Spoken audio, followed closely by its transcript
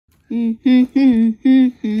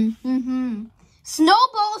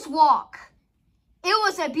Snowball's walk. It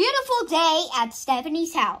was a beautiful day at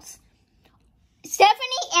Stephanie's house.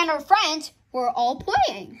 Stephanie and her friends were all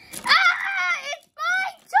playing. Ah! It's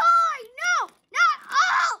my toy! No! Not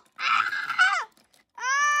all!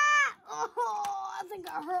 Oh, I think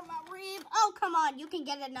I hurt my rib. Oh, come on. You can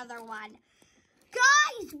get another one.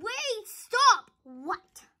 Guys, wait. Stop.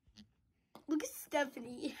 What? Look at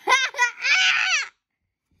Stephanie.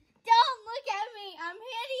 Don't look at me. I'm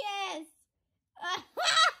hideous.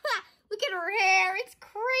 Look at her hair. It's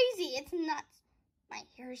crazy. It's nuts. My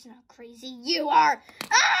hair is not crazy. You are.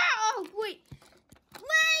 Oh, wait.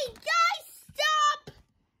 Wait, guys, stop.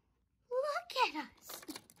 Look at us.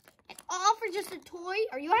 And all for just a toy?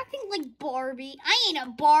 Are you acting like Barbie? I ain't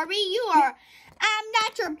a Barbie. You are. I'm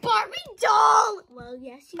not your Barbie doll. Well,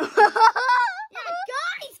 yes, you are. Yeah,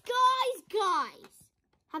 guys.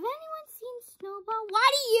 Have anyone seen Snowball? Why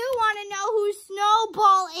do you want to know who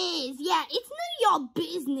Snowball is? Yeah, it's none of y'all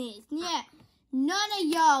business. Yeah, none of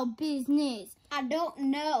y'all business. I don't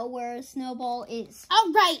know where Snowball is.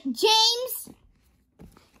 All right, James,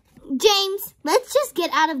 let's just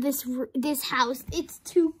get out of this house. It's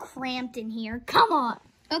too cramped in here. Come on.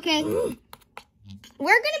 Okay. We're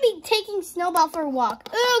going to be taking Snowball for a walk.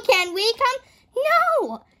 Ooh, can we come?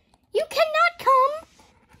 No, you cannot come.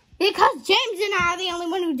 Because James and I are the only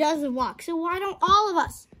one who does the walk. So why don't all of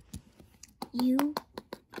us? We're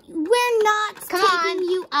not taking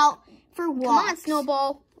you out for walks. Come on,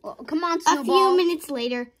 Snowball. Come on, Snowball. A few minutes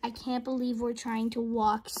later, I can't believe we're trying to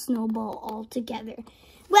walk Snowball all together.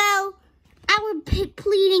 Well, our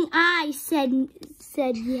pleading eyes said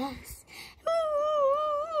yes.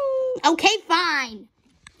 Okay, fine.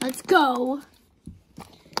 Let's go.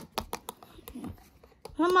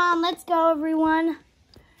 Come on, let's go, everyone.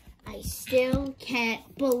 I still can't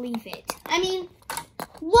believe it. I mean,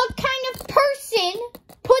 what kind of person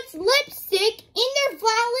puts lipstick in their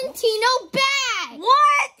Valentino bag?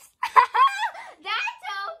 What? That's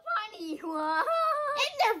a funny one.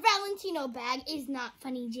 In their Valentino bag is not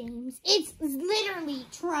funny, James. It's literally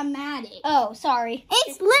traumatic. Oh, sorry.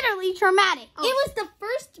 It's literally traumatic. Oh. It was the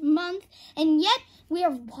first month, and yet we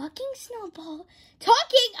are walking Snowball,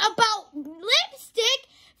 talking about lipstick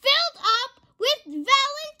filled up with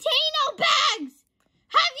Valentino bags.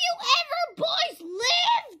 Have you ever boys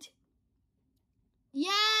lived?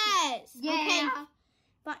 Yes. Yeah. Okay.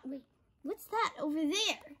 But wait, what's that over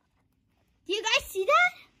there? Do you guys see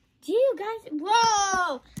that? Do you guys?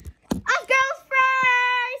 Whoa! Us girls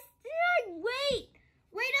first.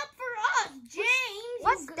 Wait up for us, James.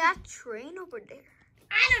 What's that train over there?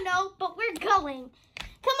 I don't know, but we're going.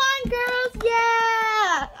 Come on, girls.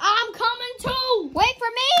 Yeah. I'm coming too. Wait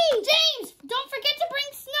for me. James, don't forget to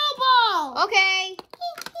bring Snowball. Okay.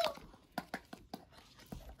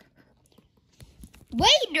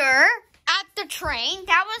 Waiter at the train.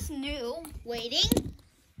 That was new. Waiting.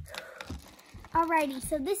 Alrighty,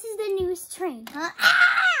 so this is the newest train, huh?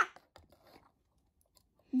 Ah!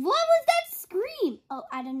 What was that scream? Oh,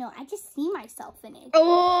 I don't know. I just see myself in it.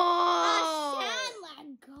 Oh! A shine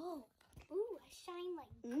like gold. Ooh, a shine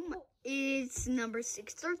like gold. It's number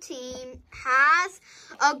 613. Has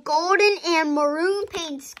a golden and maroon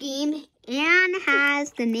paint scheme and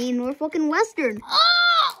has the name Norfolk and Western.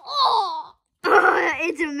 Oh!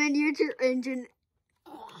 It's a miniature engine.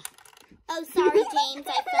 Oh, sorry, James.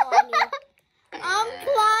 I fell on you. I'm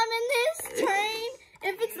climbing this train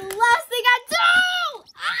if it's the last thing I do.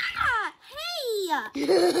 Ah! Hey!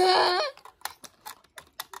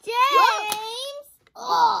 James!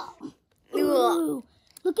 Oh. Ooh.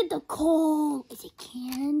 Look at the coal. Is it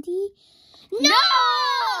candy?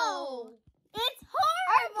 No! It's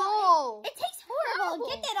horrible. It tastes horrible.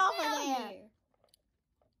 Get that off of there.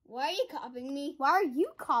 Why are you copying me? Why are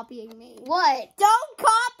you copying me? What? Don't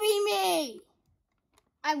copy me!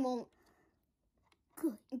 I won't.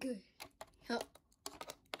 Good. Huh.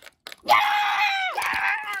 Yeah!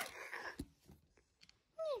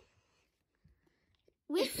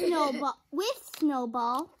 With Snowball.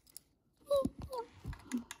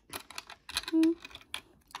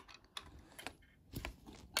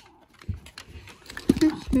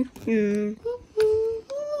 Yeah.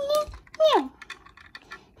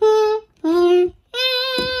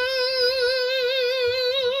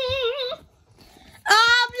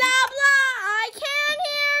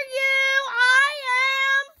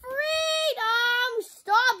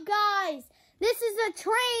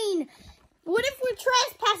 Train. What if we're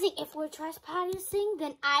trespassing? trespassing. If we're trespassing,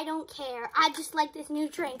 then I don't care. I just like this new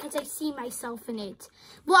train because I see myself in it.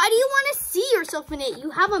 Why do you want to see yourself in it?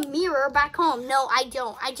 You have a mirror back home. No, I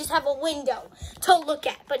don't. I just have a window to look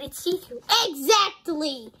at, but it's see-through.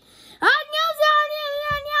 Exactly. No,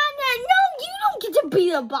 you don't get to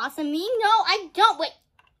be the boss of me. No, I don't. Wait,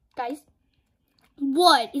 guys.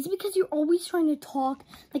 What? Is it because you're always trying to talk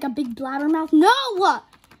like a big blabbermouth? No!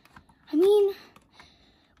 I mean,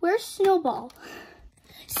 where's Snowball?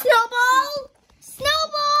 Snowball!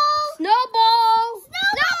 Snowball! Snowball!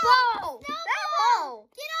 Snowball! Snowball!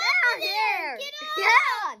 Get over there! Get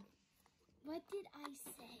on! What did I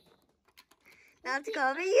say? That's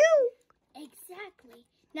gonna be you. Exactly.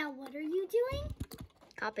 Now what are you doing?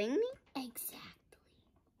 Copying me? Exactly.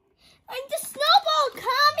 And the Snowball,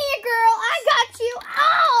 come here, girl. I got you.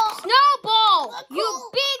 Oh! Snowball! Cool. You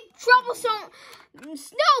big troublesome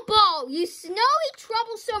Snowball! You snowy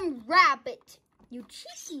troublesome rabbit! You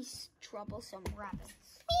cheesy troublesome rabbit!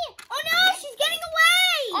 Oh no, she's getting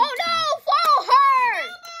away! Oh no, follow her!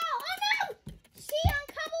 Snowball! Oh no! She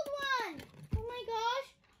uncoupled one! Oh my gosh.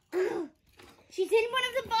 She's in one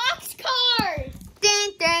of the box cars! Dun,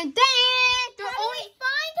 dun, dun.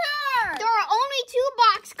 Find her! There are only 2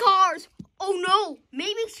 box cars. Oh no,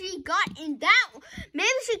 maybe she got in that.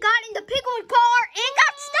 Maybe she got in the pickled car and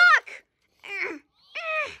got stuck.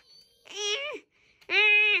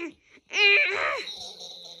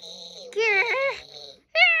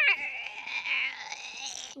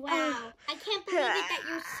 Wow, I can't believe it that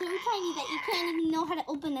you're so tiny that you can't even know how to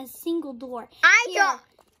open a single door. I Here. don't.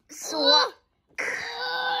 So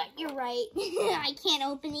You're right. I can't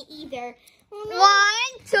open it either. Oh, no.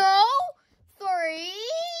 1, 2, 3,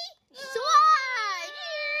 slide.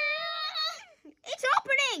 It's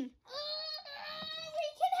opening. We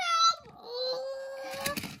can help.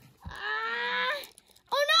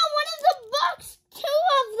 Oh no, one of the books, 2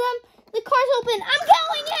 of them. The car's open. I'm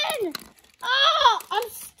going in. Oh, I'm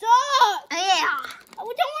stuck. Yeah.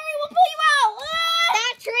 Oh, don't worry, we'll pull you out.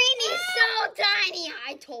 That train is so tiny. I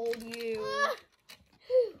told you.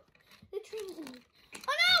 The train is in.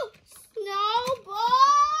 Oh no! Snowball!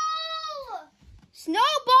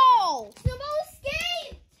 Snowball. Snowball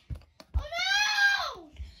escaped! Oh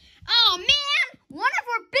no! Oh man, one of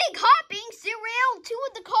our big hoppings derailed 2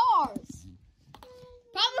 of the cars.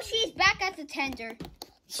 Probably she's back at the tender.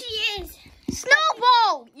 She is.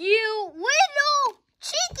 Snowball, you little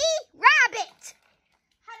cheeky rabbit.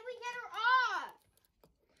 How do we get her off?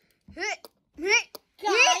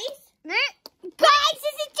 Guys? Guys,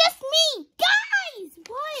 is it just me? Guys!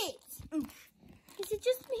 What? Is it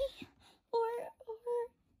just me? Or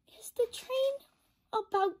is the train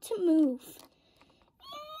about to move?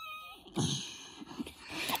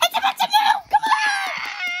 It's about to move! Come on!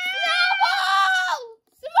 Snowball!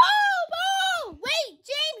 Snowball! Wait,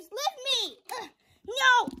 James, lift me!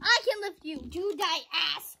 No, I can lift you. Did I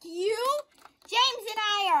ask you? James and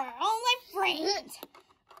I are only friends.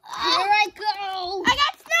 Here I go. I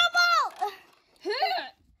got Snowball!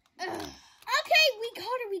 Okay,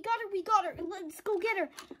 we got her. Let's go get her.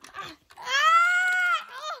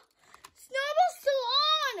 Snowball's still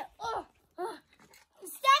on.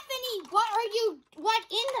 Stephanie, what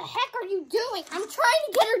in the heck are you doing? I'm trying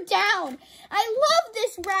to get her down. I love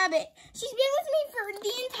this rabbit. She's been with me for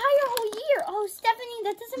the entire whole year. Oh, Stephanie,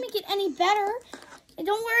 that doesn't make it any better. And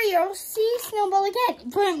don't worry, you'll see Snowball again.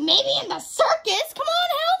 But maybe in the circus. Come on,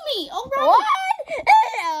 help me. All right. What?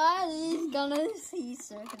 He's gonna see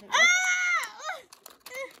circus.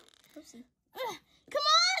 Come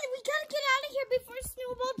on, we gotta get out of here before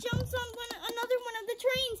Snowball jumps on another one of the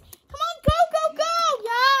trains. Come on, go, go, go!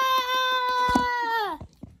 Yeah!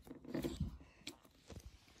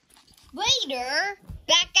 Later,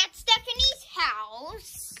 back at Stephanie's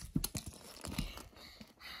house.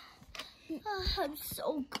 I'm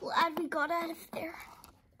so glad we got out of there.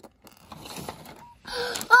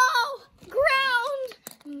 Oh, ground!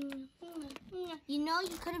 You know,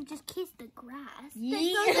 you could have just kissed the grass.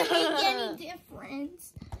 That doesn't make any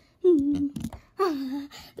difference.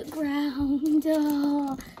 The ground.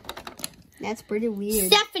 Oh. That's pretty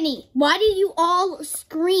weird. Stephanie, why do you all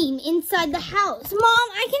scream inside the house? Mom,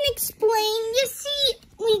 I can explain. You see,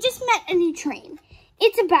 we just met a new train.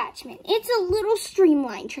 It's a Batchman. It's a little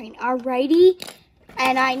streamlined train, alrighty?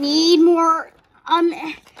 And I need more,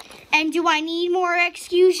 and do I need more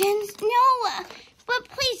excusions? No, but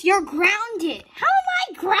please, you're grounded. How am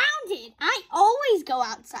I grounded? I always go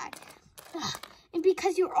outside. Ugh. And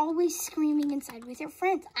because you're always screaming inside with your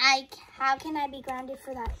friends, how can I be grounded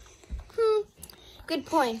for that? Good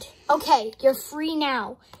point. Okay, you're free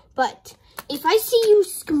now, but if I see you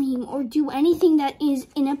scream or do anything that is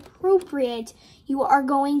inappropriate, you are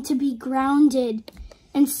going to be grounded.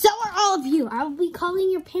 And so are all of you. I will be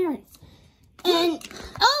calling your parents. And,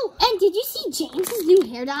 oh, and did you see James's new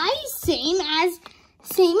hair dye? Same as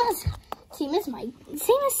Snip's?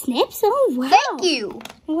 Oh, wow. Thank you.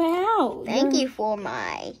 Wow. Thank you for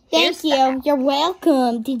my Thank hairstyle. you. You're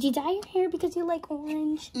welcome. Did you dye your hair because you like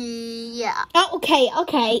orange? Yeah. Oh, okay.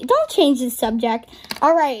 Don't change the subject.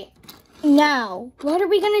 All right. Now, what are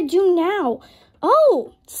we going to do now?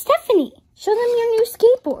 Oh, Stephanie, show them your new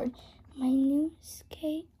skateboard. My new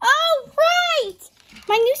skate. Oh, right.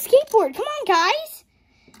 My new skateboard. Come on, guys.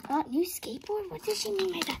 New skateboard? What does she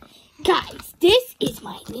mean by that? Guys, this is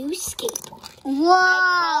my new skateboard. Wow.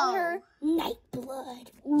 I call her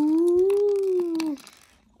Nightblood. Ooh.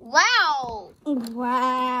 Wow.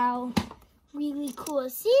 Wow. Really cool.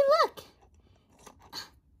 See, look.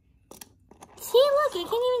 See, look. I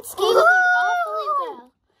can't even skate with it awfully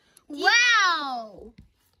well. Wow.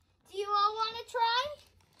 Do you all want to try?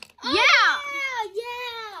 Yeah.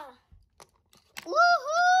 Yeah.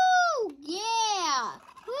 Woohoo! Yeah.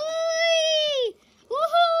 Whee!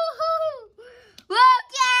 Woohoo!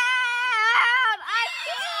 Look out! I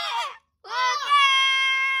can't! Look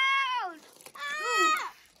out!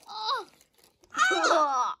 Oh.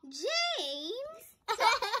 James!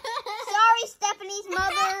 Sorry, Stephanie's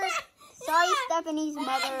mother. Sorry, Stephanie's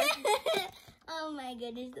mother. Oh my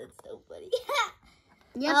goodness, that's so funny.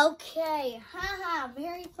 Yep. Okay, haha,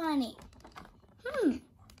 very funny. I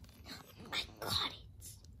got it.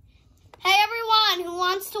 Hey everyone, who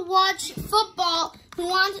wants to watch football? Who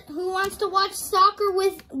wants to watch soccer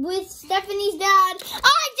with Stephanie's dad?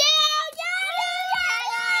 I do!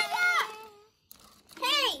 Yeah!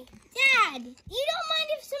 Hey, Dad, you don't mind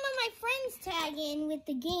if some of my friends tag in with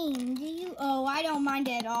the game, do you? Oh, I don't mind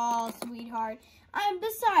at all, sweetheart.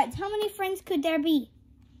 Besides, how many friends could there be?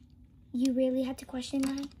 You really had to question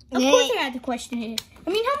that? Of course I had to question it. I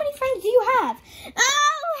mean, how many friends do you have?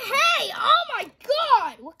 Oh, hey! Oh, my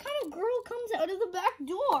God! What kind of girl comes out of the back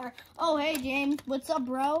door? Oh, hey, James. What's up,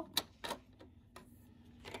 bro?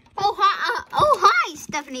 Oh, hi,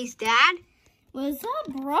 Stephanie's dad. What's up,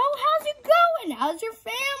 bro? How's it going? How's your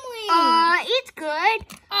family? It's good.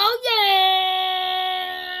 Oh,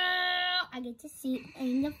 yeah! I get to sit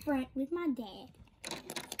in the front with my dad.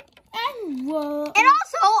 And whoa. And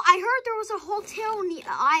also, I heard there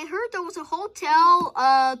was a hotel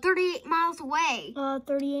 38 miles away.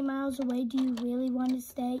 38 miles away. Do you really want to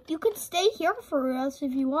stay? You could stay here for us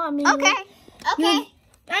if you want. I mean, Okay.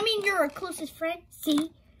 You're our closest friend.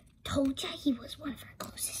 See? Told ya he was one of our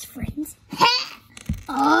closest friends.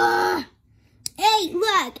 Hey,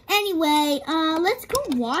 look. Anyway, let's go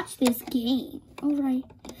watch this game. All right.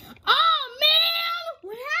 Oh, man!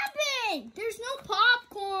 What happened? There's no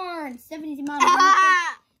popcorn. 70 miles.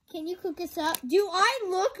 Can you cook us up? Do I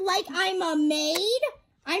look like I'm a maid?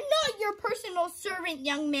 I'm not your personal servant,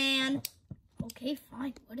 young man. Okay,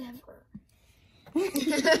 fine. Whatever.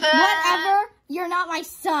 Whatever. You're not my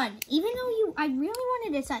son. Even though I really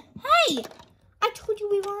wanted a son. Hey! I told you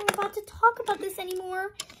we weren't about to talk about this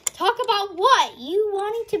anymore. Talk about what? You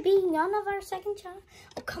wanting to be none of our second child?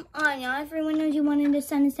 Oh, come on, now. Everyone knows you wanted a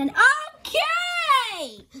son instead.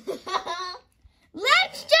 Okay!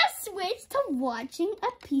 Let's just switch to watching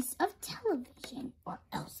a piece of television, or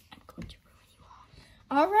else I'm going to ruin you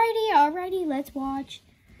all. Alrighty, let's watch.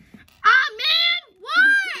 Ah, man,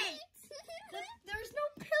 what? There's no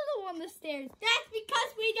pillow on the stairs. That's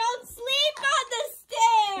because we don't sleep on the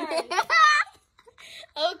stairs.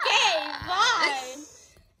 Okay, fine.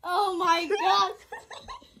 Oh my God.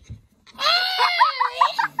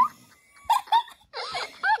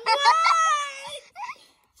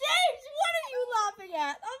 James, what are you laughing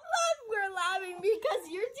at? We're laughing because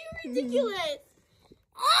you're too ridiculous.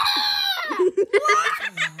 What?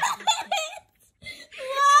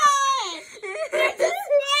 There's a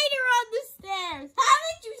spider on the stairs.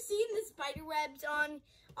 Haven't you seen the spider webs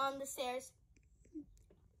on the stairs?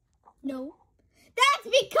 No. That's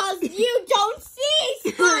because you don't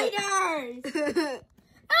see spiders.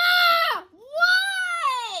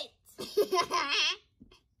 What?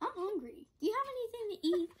 I'm hungry. Do you have anything to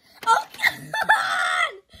eat? Oh, come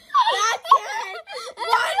on! That's it!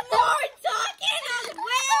 One more talking on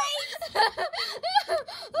wait!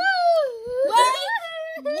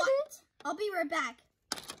 What? I'll be right back.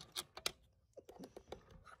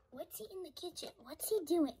 What's he in the kitchen? What's he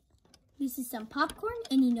doing? This is some popcorn,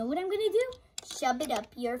 and you know what I'm gonna do? Shove it up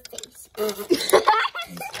your face.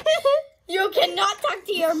 You cannot talk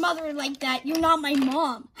to your mother like that. You're not my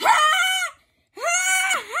mom.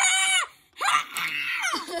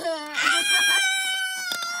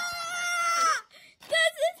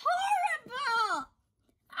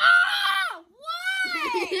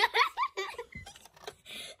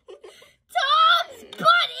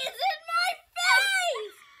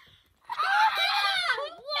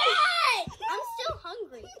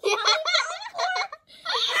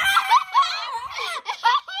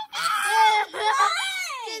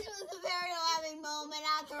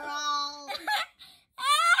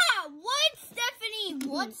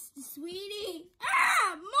 What's sweetie?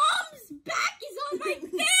 Ah, Mom's back is on my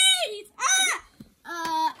face.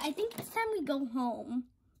 I think it's time we go home.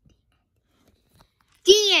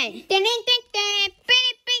 The end.